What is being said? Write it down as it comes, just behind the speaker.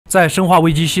在《生化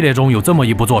危机》系列中有这么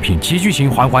一部作品，其剧情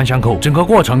环环相扣，整个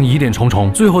过程疑点重重，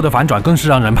最后的反转更是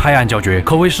让人拍案叫绝，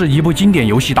可谓是一部经典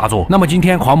游戏大作。那么今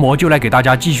天狂魔就来给大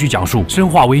家继续讲述《生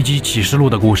化危机启示录》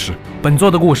的故事。本作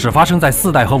的故事发生在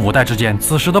4代和5代之间，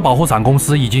此时的保护伞公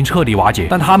司已经彻底瓦解，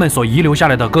但他们所遗留下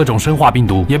来的各种生化病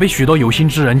毒也被许多有心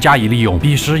之人加以利用。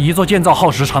彼时，一座建造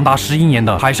耗时长达11年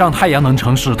的海上太阳能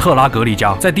城市特拉格里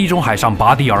加在地中海上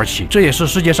拔地而起，这也是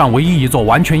世界上唯一一座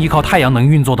完全依靠太阳能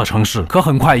运作的城市。可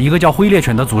很快，一个叫灰猎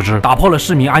犬的组织打破了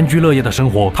市民安居乐业的生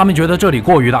活，他们觉得这里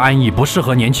过于的安逸，不适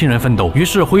合年轻人奋斗，于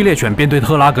是灰猎犬便对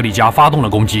特拉格里加发动了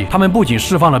攻击。他们不仅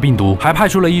释放了病毒，还派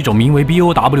出了一种名为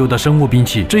BOW 的生物兵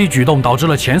器。这一举动导致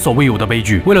了前所未有的悲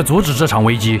剧。为了阻止这场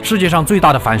危机，世界上最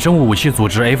大的反生物武器组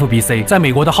织 FBC 在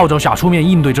美国的号召下出面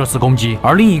应对这次攻击，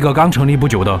而另一个刚成立不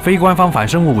久的非官方反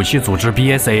生物武器组织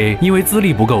BSAA 因为资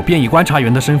历不够，便以观察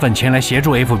员的身份前来协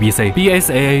助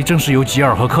FBC。BSAA 正是由吉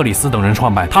尔和克里斯等人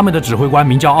创办，他们的指挥官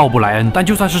名叫奥布莱恩，但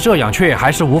就算是这样，却也还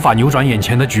是无法扭转眼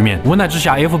前的局面。无奈之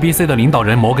下 ，FBC 的领导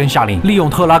人摩根下令，利用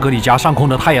特拉格里加上空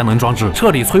的太阳能装置，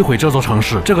彻底摧毁这座城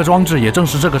市。这个装置也正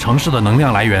是这个城市的能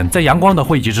量来源。在阳光的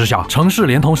汇集之下，城市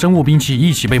连同生物兵器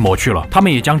一起被抹去了。他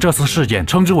们也将这次事件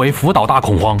称之为福岛大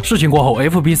恐慌。事情过后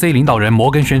 ，FBC 领导人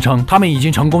摩根宣称，他们已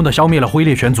经成功的消灭了灰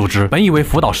猎犬组织。本以为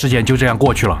福岛事件就这样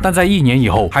过去了，但在1年以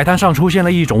后，海滩上出现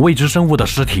了一种未知生物的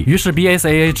尸体。于是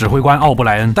BSAA 指挥官奥布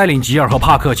莱恩带领吉尔和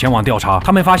帕克前往调查，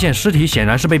他们发现尸体显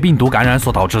然是被病毒感染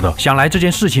所导致的。想来这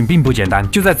件事情并不简单。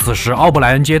就在此时，奥布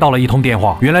莱恩接到了一通电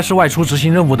话，原来是外出执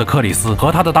行任务的克里斯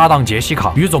和他的搭档杰西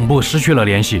卡与总部失去了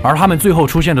联系，而他们最后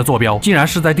出现的坐标竟然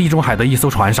是在地中海的一艘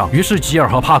船上。于是吉尔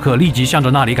和帕克立即向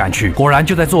着那里赶去。果然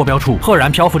就在坐标处，赫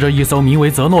然漂浮着一艘名为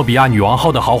泽诺比亚女王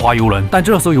号的豪华游轮，但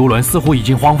这艘游轮似乎已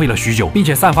经荒废了许久，并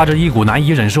且散发着一股难以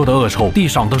忍受的恶臭，地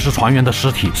上都是船员的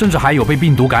尸体，甚至还有被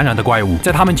病毒感染的怪物。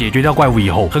在他们解决掉怪物以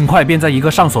后，很快便在一个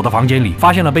上锁的房间里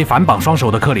发现了被反绑双手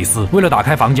的克里斯。为了打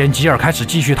开房间，吉尔开始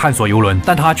继续探索游轮，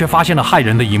但他却发现了骇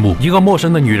人的一幕，一个陌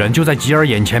生的女人就在吉尔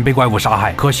眼前被怪物杀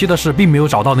害。可惜的是，并没有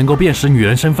找到能够辨识女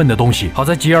人身份的东西。好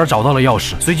在吉尔找到了钥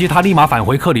匙，随即他立马返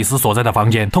回克里斯所在的房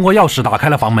间，通过钥匙打开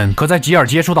了房门。可在吉尔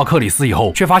接触到克里斯以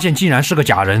后，却发现竟然是个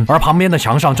假人，而旁边的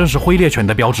墙上正是灰猎犬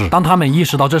的标志。当他们意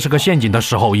识到这是个陷阱的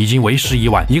时候，已经为时已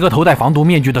晚。一个头戴防毒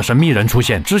面具的神秘人出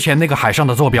现，之前那个海上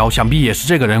的坐标想必也是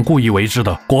这个人故意为之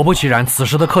的。果不其然，此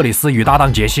时的克里斯与搭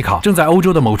档杰西卡正在欧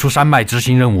洲的某处山脉执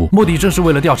行任务，目的正是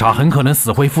为了调查很可能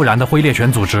死灰复燃的灰猎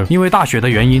犬组织。因为大雪的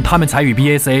原因，他们才与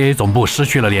BSAA 总部失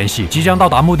去了联系。即将到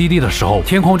达目的地的时候，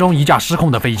天空中一架失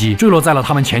控的飞机坠落在了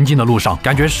他们前进的路上。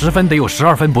感觉10分得有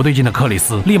12分不对劲的克里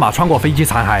斯立马穿过飞机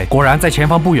残骸，果然在前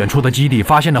方不远处的基地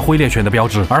发现了灰猎犬的标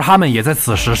志，而他们也在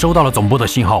此时收到了总部的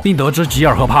信号，并得知吉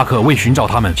尔和帕克为寻找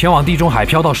他们前往地中海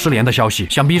飘到失联的消息。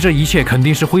想必这一切肯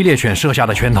定是灰猎犬设下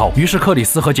的圈套。于是克里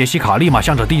斯和杰西卡立马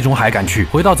向着地中海赶去。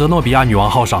回到泽诺比亚女王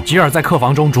号上，吉尔在客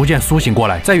房中逐渐苏醒过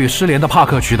来，在与失联的帕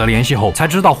克取得联系后，才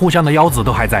知道互相的腰子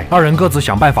都还在。二人各自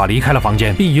想办法离开了房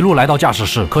间，并一路来到驾驶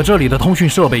室，可这里的通讯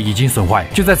设备已经损坏。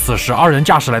就在此时，二人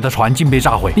驾驶来的船竟被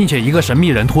炸毁，并且一个神秘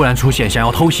人突然出现，想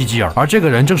要偷袭吉尔，而这个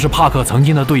人正是帕克曾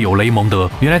经的队友雷蒙德。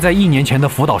原来在1年前的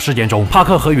福岛事件中，帕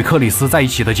克和与克里斯在一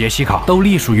起的杰西卡都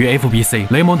隶属于 FBC，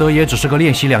 雷蒙德也只是个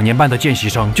练习2年半的见习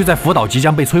生。就在福岛即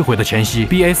将被摧毁的前夕，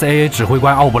 BSAA 指挥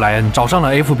官奥布莱恩找上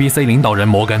了 FBC 领导人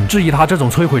摩根，质疑他这种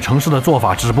摧毁城市的做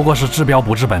法只不过是治标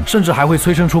不治本，甚至还会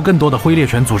催生出更多的灰猎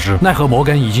犬组织。奈何摩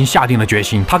根已经下定了决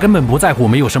心，他根本不在乎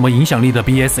没有什么影响力的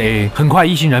BSAA。 很快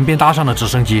一行人便搭上了直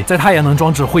升机，在太阳能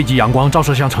装置汇集阳光照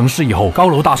射向城市以后，高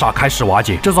楼大厦开始瓦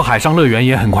解，这座海上乐园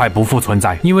也很快不复存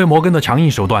在。因为摩根的强硬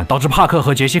手段，导致帕克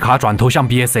和杰西卡转头向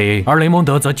BSAA， 而雷蒙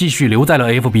德则继续留在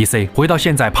了 FBC。 回到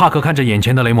现在，帕克看着眼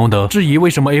前的雷蒙德，质疑为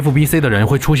什么 FBC 的人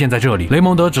会出现在这里。雷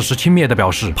蒙德只是轻蔑地表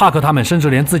示，帕克他们甚至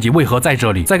连自己为何在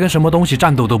这里，在跟什么东西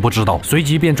战斗都不知道，随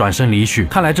即便转身离去。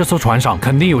看来这艘船上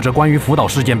肯定有着关于福岛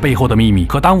事件背后的秘密，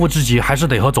可当务之急还是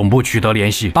得和总部取得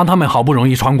联系。当他们好不容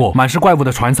易穿过满是怪物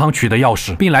的船舱取得钥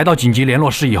匙，并来到紧急联络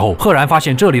室以后，赫然发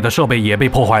现这里的设备也被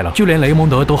破坏了，就连雷蒙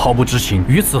德都毫不知情。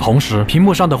与此同时，屏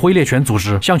幕上的灰猎犬组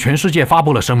织向全世界发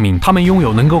布了声明，他们拥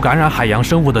有能够感染海洋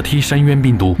生物的 T 深渊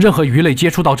病毒，任何鱼类接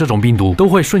触到这种病毒都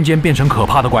会瞬间变成可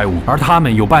怕的怪物，而他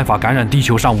们有办法感染地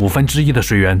球上1/5的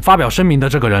水源。发表声明的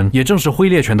这个人也正是灰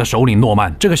猎犬的首领诺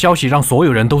曼。这个消息让所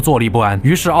有人都坐立不安，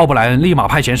于是奥布莱恩立马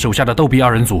派遣手下的逗比2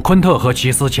人组昆特和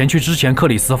奇斯前去之前克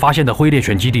里斯发现的灰猎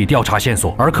犬基地调查线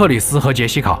索，而克里斯和杰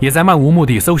西卡也在漫无目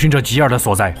的搜寻着吉尔的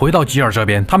所在。回到吉尔这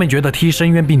边，他们觉得 T 深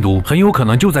渊病毒很有可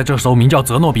能就在这艘名叫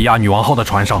泽诺比亚女王号的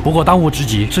船上。不过当务之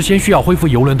急是先需要恢复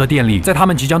游轮的电力。在他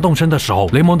们即将动身的时候，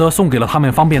雷蒙德送给了他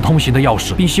们方便通行的钥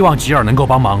匙，并希望吉尔能够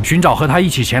帮忙寻找和他一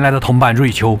起前来的同伴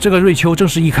瑞秋。这个瑞秋正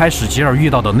是一开始吉尔遇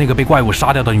到的那个被怪物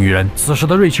杀掉的女女人。此时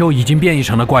的瑞秋已经变异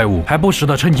成了怪物，还不时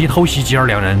的趁机偷袭吉尔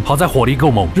两人。好在火力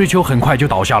够猛，瑞秋很快就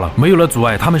倒下了。没有了阻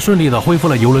碍，他们顺利的恢复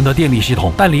了游轮的电力系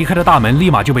统，但离开的大门立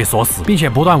马就被锁死，并且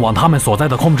不断往他们所在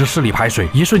的控制室里排水。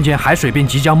一瞬间，海水便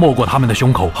即将没过他们的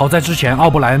胸口。好在之前奥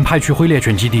布莱恩派去挥猎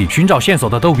犬基地寻找线索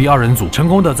的逗比二人组，成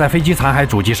功的在飞机残骸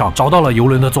主机上找到了游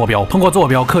轮的坐标。通过坐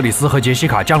标，克里斯和杰西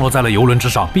卡降落在了游轮之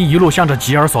上，并一路向着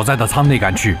吉尔所在的舱内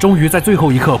赶去。终于在最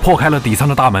后一刻破开了底舱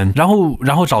的大门，然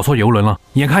后找错游轮了。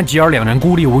眼看吉尔两人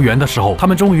孤立无援的时候，他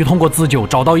们终于通过自救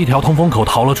找到一条通风口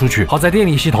逃了出去。好在电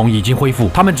力系统已经恢复，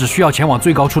他们只需要前往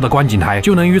最高处的观景台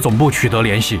就能与总部取得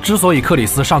联系。之所以克里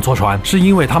斯上错船，是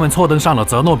因为他们错登上了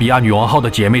泽诺比亚女王号的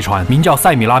姐妹船，名叫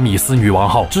塞米拉米斯女王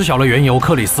号。知晓了缘由，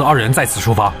克里斯二人再次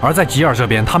出发。而在吉尔这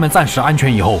边，他们暂时安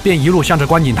全以后，便一路向着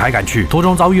观景台赶去。途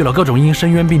中遭遇了各种因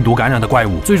深渊病毒感染的怪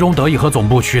物，最终得以和总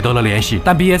部取得了联系。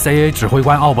但 BSAA 指挥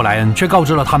官奥布莱恩却告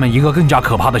知了他们一个更加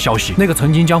可怕的消息：那个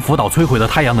曾经将福岛摧毁的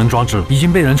太阳能装置已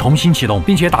经被人重新启动，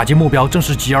并且打击目标正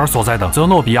是吉尔所在的泽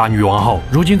诺比亚女王号。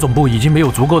如今总部已经没有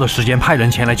足够的时间派人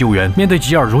前来救援。面对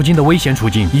吉尔如今的危险处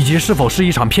境以及是否是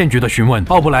一场骗局的询问，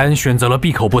奥布莱恩选择了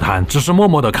闭口不谈，只是默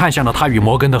默地看向了他与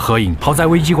摩根的合影。好在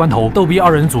危机关头，逗比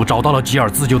二人组找到了吉尔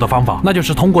自救的方法，那就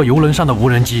是通过游轮上的无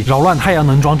人机扰乱太阳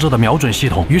能装置的瞄准系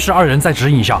统。于是二人在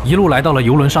指引下一路来到了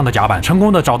游轮上的甲板，成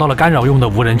功的找到了干扰用的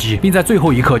无人机，并在最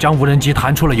后一刻将无人机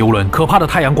弹出了游轮。可怕的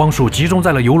太阳光束集中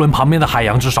在了游轮旁边的海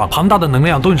洋之上，庞大的能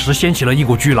量顿时掀起了一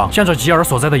股巨浪，向着吉尔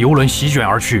所在的游轮席卷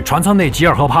而去。船舱内，吉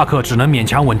尔和帕克只能勉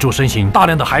强稳住身形，大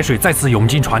量的海水再次涌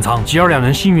进船舱。吉尔两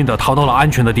人幸运地逃到了安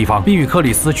全的地方，并与克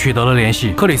里斯取得了联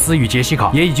系。克里斯与杰西卡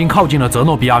也已经靠近了泽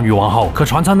诺比亚女王号，可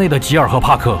船舱内的吉尔和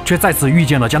帕克却再次遇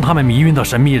见了将他们迷晕的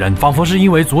神秘人。仿佛是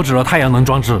因为阻止了太阳能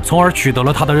装置，从而取得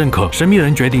了他的认可，神秘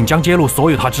人决定将揭露所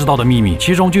有他知道的秘密，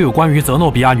其中就有关于泽诺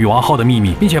比亚女王号的秘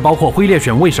密，并且包括灰猎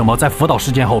犬为什么在福岛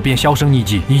事件后便销声匿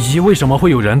迹，以及为什么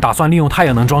会有人打算利用太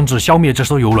阳能装置消灭这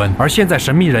艘游轮。而现在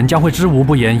神秘人将会知无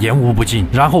不言，言无不尽。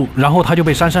然后他就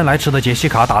被姗姗来迟的杰西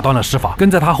卡打断了施法。跟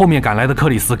在他后面赶来的克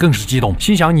里斯更是激动，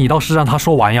心想你倒是让他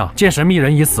说完呀。见神秘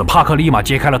人已死，帕克立马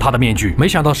揭开了他的面具，没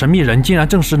想到神秘人竟然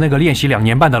正是那个练习2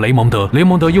年半的雷蒙德。雷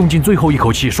蒙德用尽最后一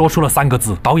口气说出了3个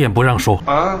字：导演不让说。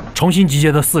重新集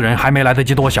结的4人还没来得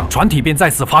及多想，船体便再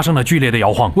次发生了剧烈的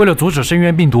摇晃。为了阻止深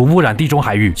渊病毒污染地中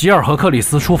海域，吉尔和克里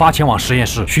斯出发前往实验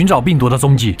室寻找病毒的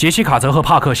踪迹，杰西卡则和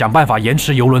帕克想办法延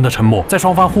迟游轮的沉没。在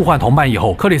双方互换同伴以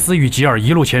后，克里斯与吉尔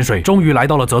一路潜水，终于来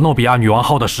到了泽诺比亚女王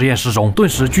号的实验室中。顿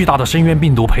时巨大的深渊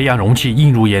病毒培养容器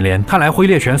映入眼帘，看来灰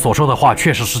猎犬所说的话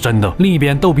确实是真的。另一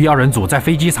边，逗比二人组在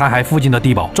飞机残骸附近的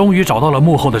地堡终于找到了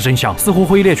幕后的真相，似乎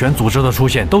灰猎犬组织的出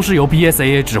现都是由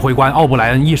BSAA 指挥官奥布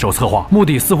莱恩一手策划，目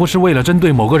的似乎是为了针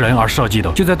对某个人而设计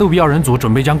的。就在逗比二人组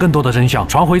准备将更多的真相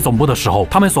传回总部的时候，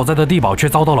他们所在的地堡却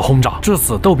遭到了轰炸。至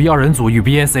此，逗比二人组与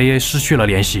BSAA 失去了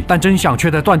联系，但真相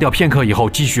却在断掉片刻以后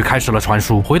继续开始了传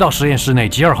输。回到实验室内，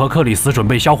吉尔和克里斯准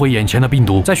备销毁眼前的病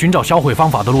毒。在寻找销毁方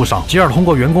法的路上，吉尔通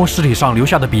过员工尸体上留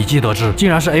下的笔记得知，竟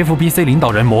然是 FBC 领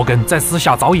导人摩根在私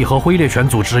下早已和灰猎犬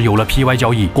组织有了 PY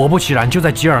交易。果不其然，就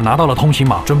在吉尔拿到了通行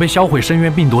码，准备销毁深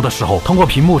渊病毒的时候，通过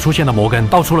屏幕出现的摩根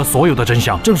道出了所有的真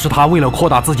相，正是他为了扩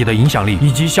大自己的影响力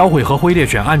以及销毁和灰猎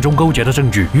犬暗中勾结的证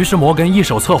据。于是摩根一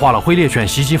手策划了灰猎犬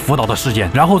袭击福岛的事件，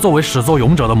然后作为始作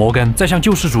俑者的摩根再像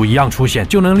救世主一样出现，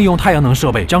就能利用太阳能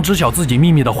设备将知晓自己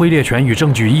秘密的灰猎犬与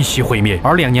证据一起毁灭。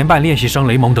而2年半练习生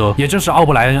雷蒙德也正是奥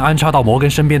布莱恩安插到摩根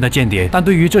身边的间谍，但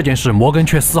对于这件事摩根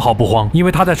却丝毫不慌，因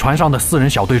为他在船上的4人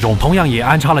小队中同样也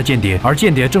安插了间谍，而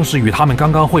间谍正是与他们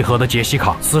刚刚会合的杰西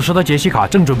卡。此时的杰西卡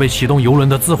正准备启动游轮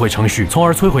的自毁程序，从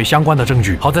而摧毁相关的证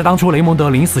据。好在当初雷蒙德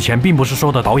临死前并不是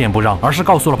说的导演不让，而是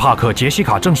告诉了帕克杰西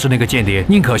卡正是那个间谍，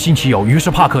宁可信其有。于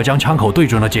是帕克将枪口对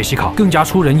准了杰西卡。更加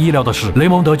出人意料的是，雷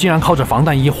蒙德竟然靠着防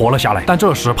弹衣活了下来。但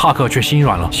这时帕克却心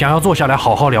软了，想要坐下来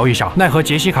好好聊一下，奈何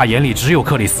杰西卡眼里只有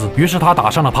克里斯，于是他打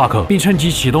上了帕克，并趁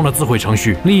机启动了自毁程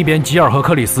序。另一边，吉尔和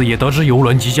克里斯也得知游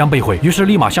轮即将被毁，于是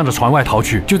立马向着船外逃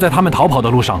去。就在他们逃跑的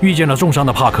路上，遇见了重伤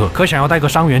的帕克，可想要带个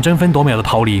伤员争分夺秒的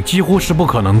逃离，几乎是不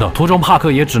可能的。途中，帕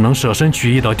克也只能舍身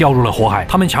取义的掉入了火海。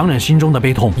他们强忍心中的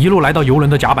悲痛，一路来到游轮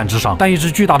的甲板之上，但一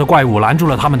只巨大的怪物拦住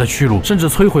了他们的去路，甚至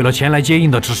摧毁了前来接应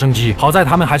的直升机。好在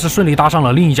他们还是顺利搭上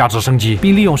了另一架直升机，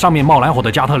并利用上面冒蓝火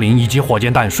的加特林以及火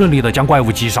箭弹，顺利的将怪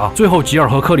物击杀。最后，吉尔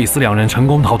和克里斯2人成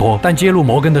功逃脱，但揭露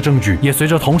摩根的证据也随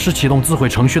着同时启动自毁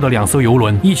程序的2艘游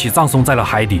轮一起葬送在了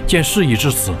海底。见事已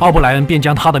至此，奥布莱恩便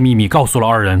将他的秘密告诉了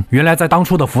2人。原来在当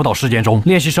初的福岛事件中，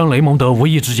练习生雷蒙德无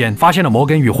意之间发现了摩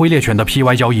根与灰猎犬的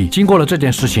PY 交易。经过了这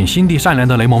件事情，心地善良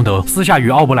的雷蒙德私下与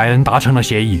奥布莱恩达成了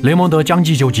协议。雷蒙德将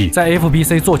计就计，在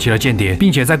FBC 做起了间谍，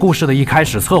并且在故事的一开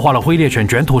始策划了灰猎犬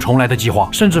卷土重来的计划，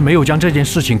甚至没有将这件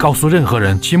事情告诉任何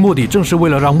人，其目的正是为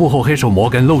了让幕后黑手摩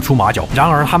根露出马脚。然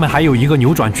而他们还有一个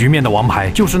扭转局面的王牌，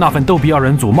就是那份逗比二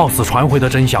人组冒死传回的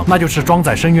真相，那就是装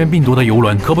载深渊病毒的游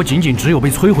轮可不仅仅只有被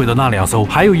摧毁的那2艘，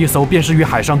还有一艘便是与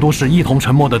海上都市一同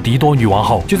沉没的迪多女王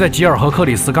号。就在吉尔和克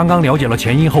里斯刚刚了解了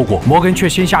前因后果，摩根却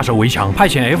先下手为强，派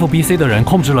遣 FBC 的人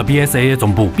控制了 BSAA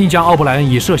总部，并将奥布莱恩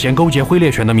以涉嫌勾结灰猎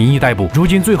犬的名义逮捕。如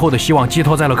今最后的希望寄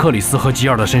托在了克里斯和吉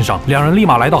尔的身上，两人立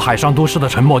马来到海上都市的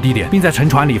沉没地点，并在沉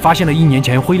船里发现了1年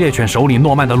前灰猎犬首领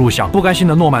诺曼的录像。不甘心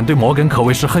的诺曼对摩根可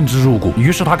谓是恨之入骨，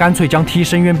于是他干脆将 T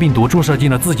深渊病毒注射进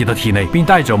了自己的体内，并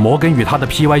带着摩根与他的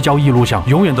PY 交易录像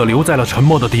永远的留在了沉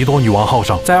没的迪多女王号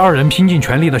上。在二人拼尽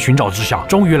全力的寻找之下，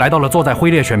终于来到了坐在灰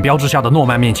猎犬标志下的诺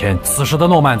曼面前。此时的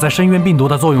诺曼在深渊病毒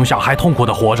的作用下还痛苦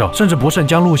的活着，甚至不慎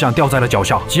将录像掉在了脚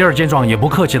下。吉尔见状也不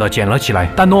客气的捡了起来，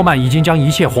但诺曼已经将一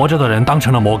切活着的人当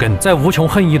成了摩根。在无穷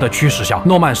恨意的驱使下，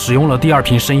诺曼使用了第2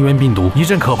瓶深渊病毒。一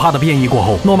阵可怕的变异过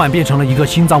后，诺曼变成了一个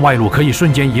心脏外露、可以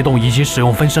瞬间移动以及使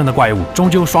用分身的怪物。终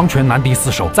究双拳难敌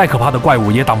4手，再可怕的怪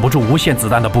物也挡不住无限子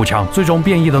弹的步枪。最终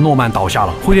变异的诺曼倒下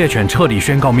了，灰猎犬彻底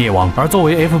宣告灭亡。而作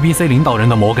为 FBC 领导人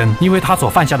的摩根，因为他所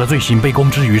犯下的罪行被公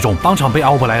之于众，当场被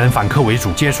奥布莱恩反客为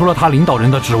主，解除了他领导人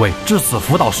的职位。至此，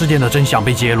福岛事件的真相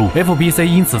被揭露， FBC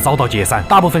因此遭到解散，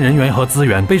大部分人员和资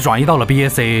源被转移到了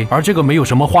BSAA， 而这个没有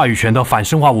什么话语权的反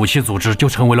生化武器组织就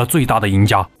成为了最大的赢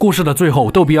家。故事的最后，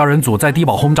逗比二人组在地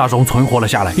堡轰炸中存活了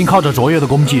下来，并靠着卓越的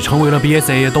功绩成为了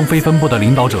BSAA 东非分部的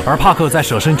领导者。而帕克在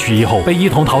舍身取义后被一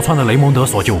同逃窜的雷蒙德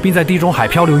所救，并在地中海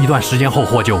漂流一段时间后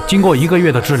获救。经过1个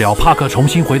月的治疗，帕克重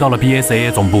新回到了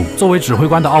BSAA 总部。作为指挥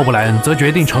官的奥布莱恩则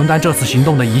决定承担这次行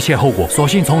动的一切后果，索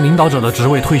性从领导者的职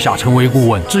位退下，成为顾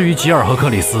问。至于吉尔和克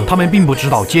里斯，他们并不知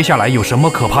道接下来有什么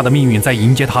可怕的命运在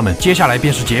迎接他们。接下来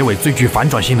便是结尾最具反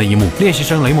转性的一幕，练习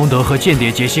生雷蒙德和间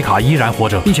谍杰西卡依然活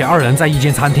着，并且2人在一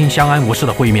间餐厅相安无事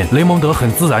的会面。雷蒙德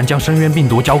很自然将深渊病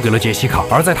毒交给了杰西卡，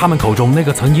而在他们口中，那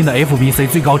个曾经的 FBC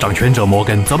最高掌权者摩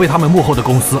根则被他们幕后的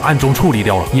公司暗中处理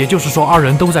掉了。也就是说，2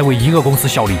人都在为一个公司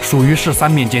效力，属于是3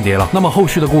面间谍了。那么后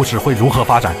续的故事会如何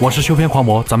发展？我是修片狂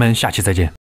魔，咱们下期再见。